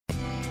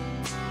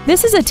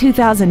This is a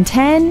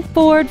 2010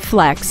 Ford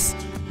Flex.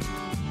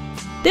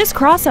 This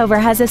crossover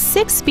has a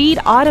 6-speed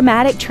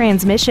automatic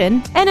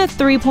transmission and a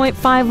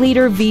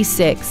 3.5-liter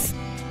V6.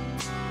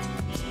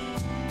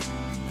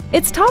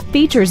 Its top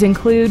features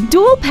include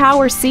dual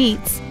power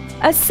seats,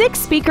 a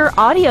 6-speaker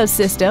audio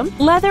system,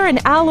 leather and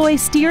alloy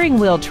steering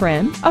wheel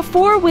trim, a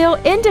 4-wheel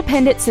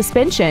independent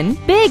suspension,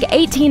 big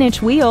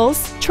 18-inch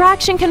wheels,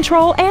 traction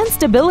control and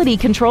stability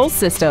control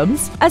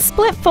systems, a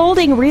split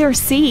folding rear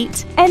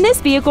seat, and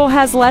this vehicle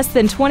has less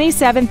than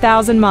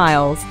 27,000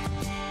 miles.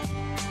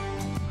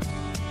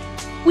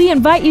 We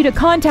invite you to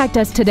contact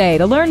us today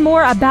to learn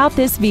more about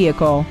this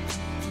vehicle.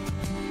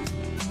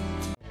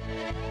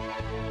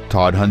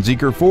 Todd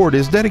Hunzeker Ford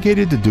is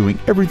dedicated to doing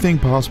everything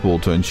possible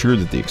to ensure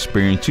that the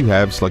experience you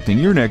have selecting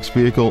your next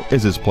vehicle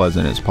is as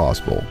pleasant as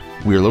possible.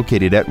 We are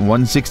located at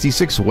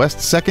 166 West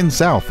 2nd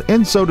South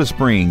in Soda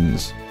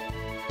Springs.